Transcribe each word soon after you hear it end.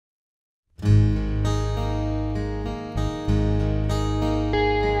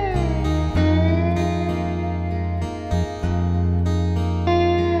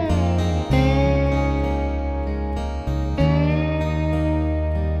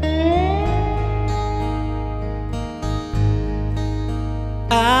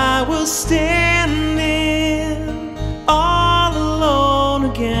was standing all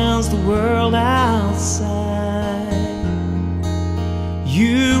alone against the world outside.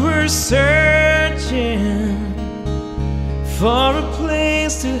 You were searching for a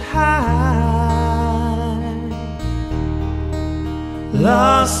place to hide,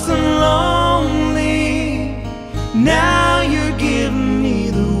 lost and lonely. Now you're giving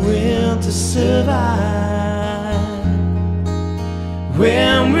me the will to survive.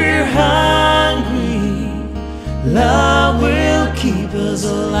 When we're hungry, love will keep us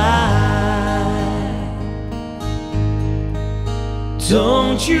alive.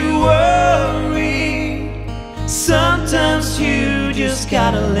 Don't you worry, sometimes you just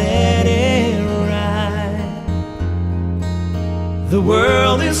gotta let it ride. The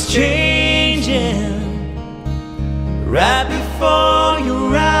world is changing right before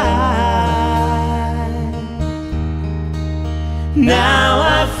your eyes. Now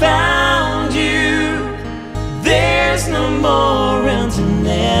I found you, there's no more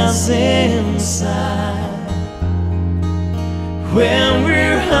emptiness inside. When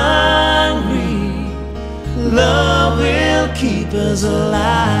we're hungry, love will keep us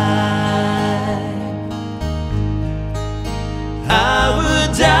alive. I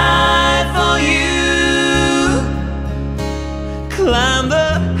would die for you, climb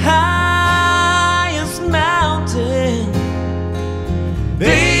the highest mountain.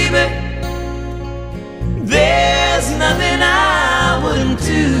 Baby, there's nothing I wouldn't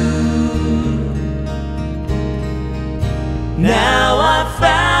do. Now I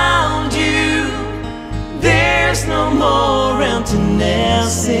found you, there's no more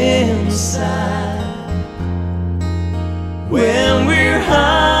emptiness inside. When we're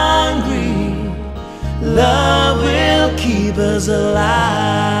hungry, love will keep us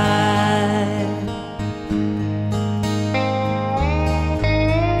alive.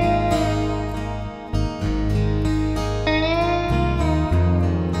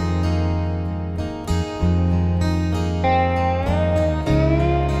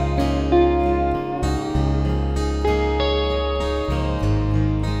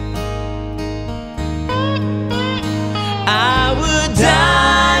 I would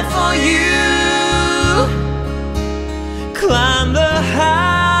die for you, climb the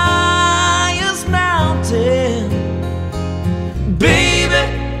highest mountain. Baby,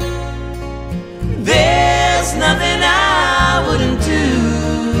 there's nothing I wouldn't do.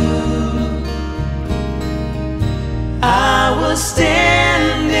 I was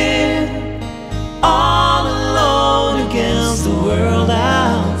standing all alone against the world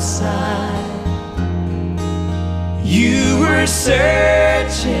outside. You were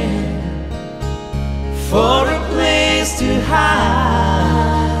searching for a place to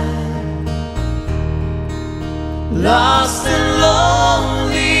hide, lost and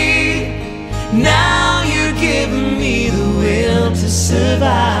lonely. Now you're giving me the will to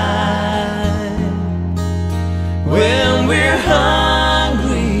survive. When we're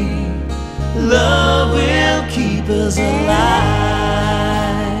hungry, love will keep us alive.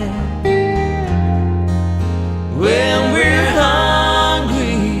 When we're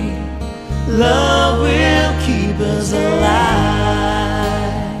hungry, love will keep us alive.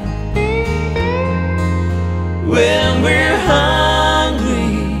 When we're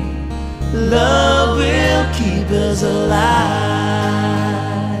hungry, love will keep us alive.